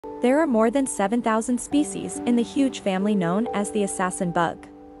There are more than 7,000 species in the huge family known as the assassin bug.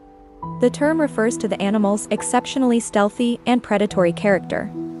 The term refers to the animal's exceptionally stealthy and predatory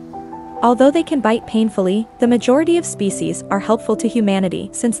character. Although they can bite painfully, the majority of species are helpful to humanity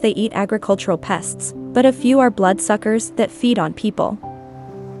since they eat agricultural pests, but a few are bloodsuckers that feed on people.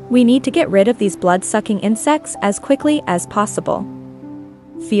 We need to get rid of these blood-sucking insects as quickly as possible.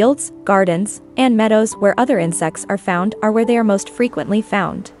 Fields, gardens, and meadows where other insects are found are where they are most frequently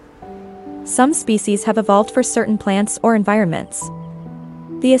found. Some species have evolved for certain plants or environments.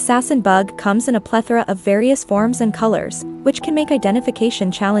 The assassin bug comes in a plethora of various forms and colors, which can make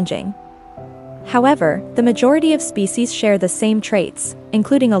identification challenging. However, the majority of species share the same traits,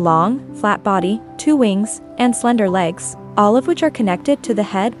 including a long, flat body, 2 wings, and slender legs, all of which are connected to the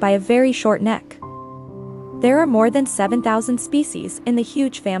head by a very short neck. There are more than 7,000 species in the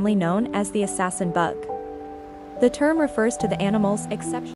huge family known as the assassin bug. The term refers to the animal's exceptional